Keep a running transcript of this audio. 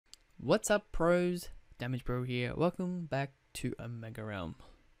What's up, pros? Damage Pro here. Welcome back to Omega Realm.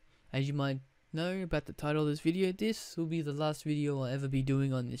 As you might know about the title of this video, this will be the last video I'll ever be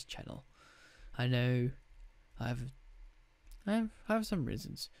doing on this channel. I know I have some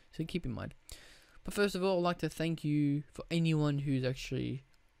reasons, so keep in mind. But first of all, I'd like to thank you for anyone who's actually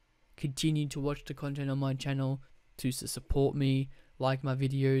continued to watch the content on my channel, to support me, like my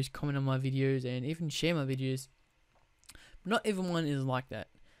videos, comment on my videos, and even share my videos. But not everyone is like that.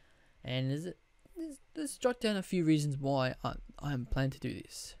 And let's jot down a few reasons why I'm planning to do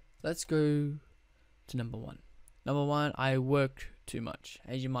this. Let's go to number one. Number one, I work too much.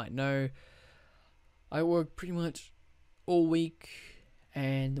 As you might know, I work pretty much all week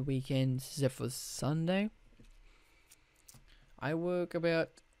and the weekends except for Sunday. I work about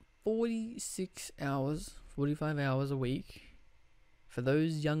 46 hours, 45 hours a week. For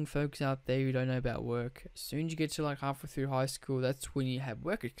those young folks out there who don't know about work, as soon as you get to like halfway through high school, that's when you have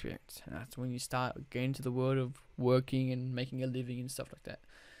work experience. And that's when you start getting into the world of working and making a living and stuff like that.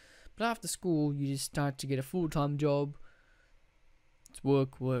 But after school, you just start to get a full-time job. It's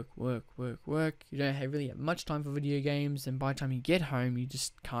work. You don't really have much time for video games, and by the time you get home, you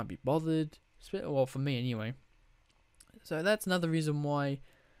just can't be bothered. Well, for me anyway. So that's another reason why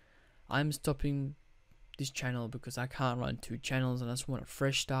I'm stopping this channel, because I can't run two channels and I just want a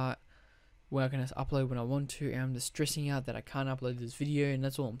fresh start where I can just upload when I want to, and I'm just stressing out that I can't upload this video, and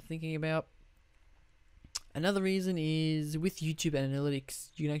that's all I'm thinking about. Another reason is with YouTube analytics,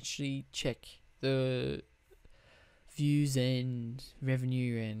 you can actually check the views and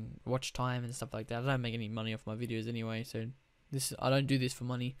revenue and watch time and stuff like that. I don't make any money off my videos anyway, so I don't do this for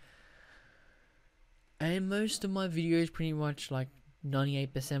money. And most of my videos, pretty much like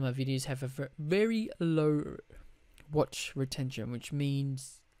 98% of my videos, have a very low watch retention, which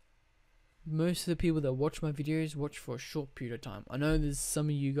means most of the people that watch my videos watch for a short period of time. I know there's some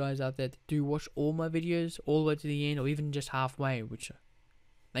of you guys out there that do watch all my videos all the way to the end, or even just halfway, which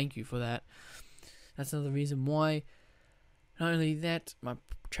thank you for that. That's another reason why. Not only that, my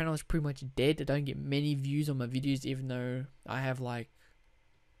channel is pretty much dead. I don't get many views on my videos, even though I have like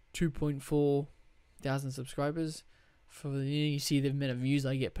 2.4 thousand subscribers. For you see the amount of views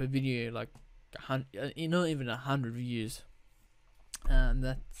I get per video, like not even 100 views.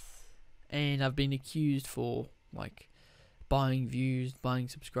 And I've been accused for like buying views, buying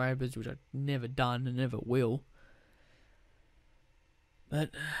subscribers, which I've never done and never will.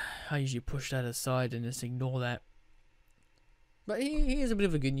 But I usually push that aside and just ignore that. But here's a bit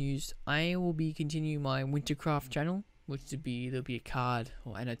of a good news. I will be continuing my Wintercraft channel, which there'll be a card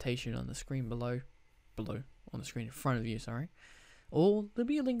or annotation on the screen below. On the screen in front of you, sorry. Or there'll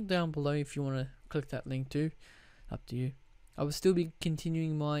be a link down below if you want to click that link too. Up to you. I will still be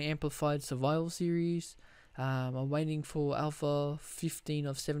continuing my Amplified Survival series. I'm waiting for Alpha 15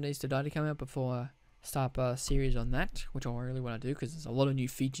 of 7 Days to Die to come out before I start a series on that, which I really want to do because there's a lot of new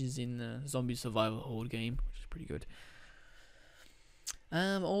features in the Zombie Survival Horde game, which is pretty good.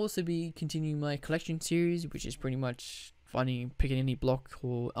 I'll also be continuing my collection series, which is pretty much picking any block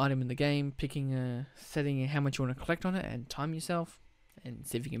or item in the game, setting how much you want to collect on it, and time yourself, and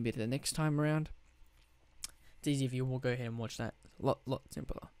see if you can beat it the next time around. It's easy if you will go ahead and watch that. A lot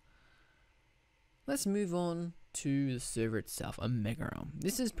simpler. Let's move on to the server itself, Omega Realm.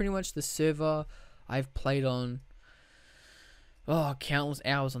 This is pretty much the server I've played on. Oh, countless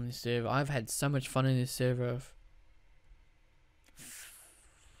hours on this server. I've had so much fun in this server.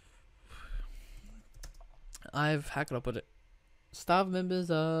 How can I put it? Staff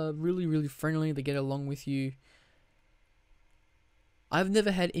members are really friendly. They get along with you. I've never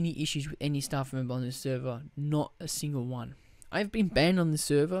had any issues with any staff member on this server. Not a single one. I've been banned on this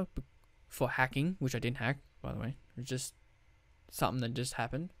server for hacking, which I didn't hack, by the way. It's just something that just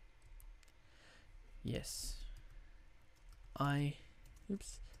happened. Yes. I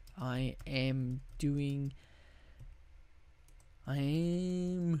am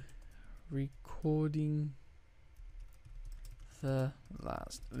recording the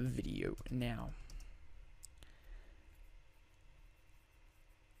last video now.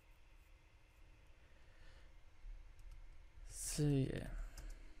 So yeah.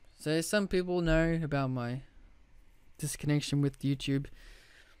 So some people know about my disconnection with YouTube.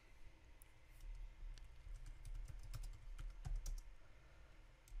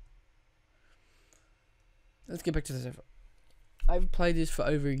 Let's get back to the server. I've played this for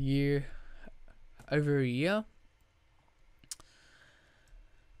over a year.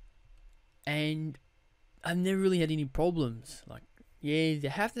 And I've never really had any problems. Like, yeah, it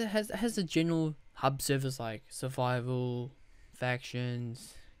has a general hub servers like survival,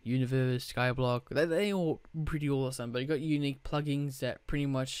 factions, Universe, Skyblock, they all pretty awesome, but it got unique plugins that pretty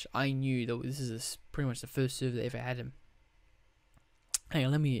much I knew that this is pretty much the first server that ever had them. Hang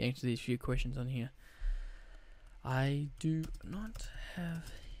on, let me answer these few questions on here. I do not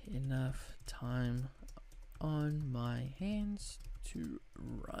have enough time on my hands to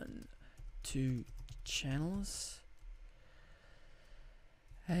run 2 channels,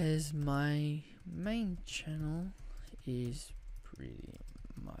 as my main channel is pretty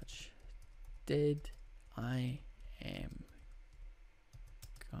much dead. I am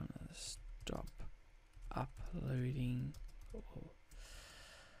gonna stop uploading.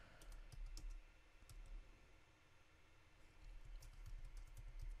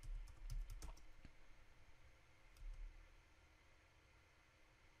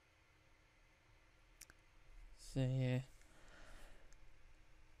 So yeah,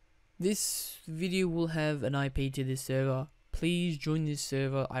 this video will have an IP to this server. Please join this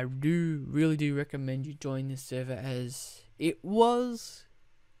server. I really do recommend you join this server, as it was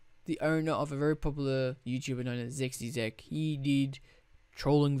the owner of a very popular YouTuber known as xXxDamageProxXx. He did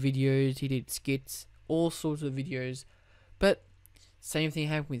trolling videos, he did skits, all sorts of videos, but same thing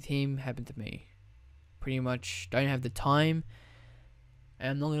happened with him, happened to me. Pretty much don't have the time,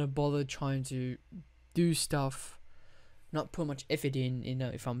 and I'm not going to bother trying to do stuff, not put much effort in, you know,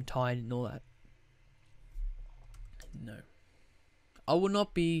 if I'm tired and all that. No. I will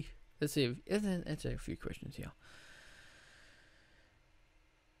not be, let's see, let's a few questions here.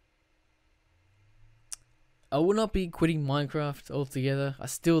 I will not be quitting Minecraft altogether. I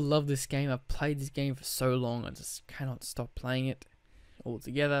still love this game. I've played this game for so long, I just cannot stop playing it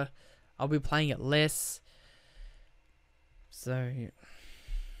altogether. I'll be playing it less. So,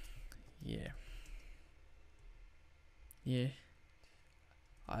 yeah. Yeah.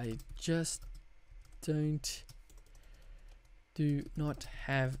 I just do not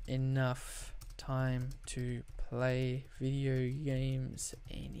have enough time to play video games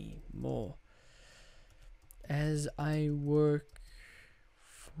anymore, as I work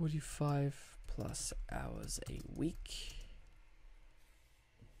 45 plus hours a week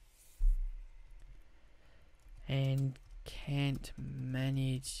and can't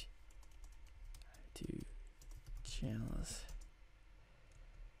manage 2 channels.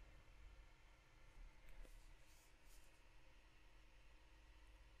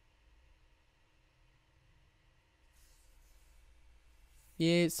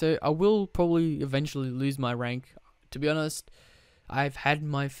 Yeah, so I will probably eventually lose my rank. To be honest, I've had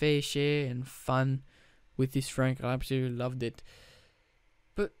my fair share and fun with this rank. I absolutely loved it.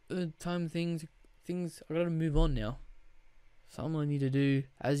 But things I gotta move on now. Something I need to do.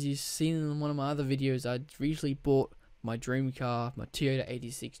 As you've seen in one of my other videos, I recently bought my dream car, my Toyota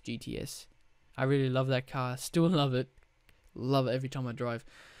 86 GTS. I really love that car. Still love it. Love it every time I drive.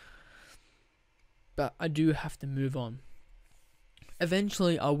 But I do have to move on.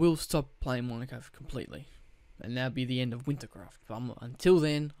 Eventually, I will stop playing Minecraft completely, and that'll be the end of Wintercraft. But until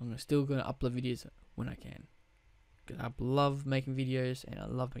then, I'm still going to upload videos when I can, because I love making videos and I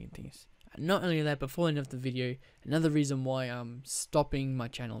love making things. And not only that, before I end the video, another reason why I'm stopping my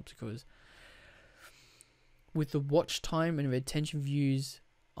channel, because with the watch time and retention views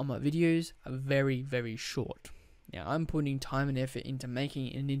on my videos are very, very short. Now, I'm putting time and effort into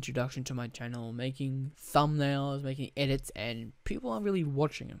making an introduction to my channel, making thumbnails, making edits, and people aren't really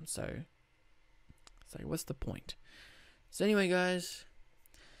watching them, so it's like, what's the point? So anyway, guys,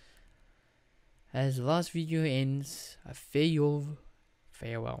 as the last video ends, I fare you all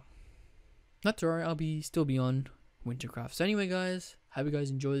farewell. Not to worry, I'll still be on Wintercraft. So anyway, guys, hope you guys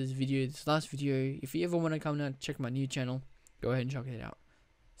enjoyed this video, this last video. If you ever want to come down and check my new channel, go ahead and check it out.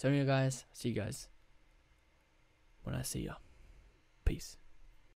 So anyway, guys, see you guys when I see ya. Peace.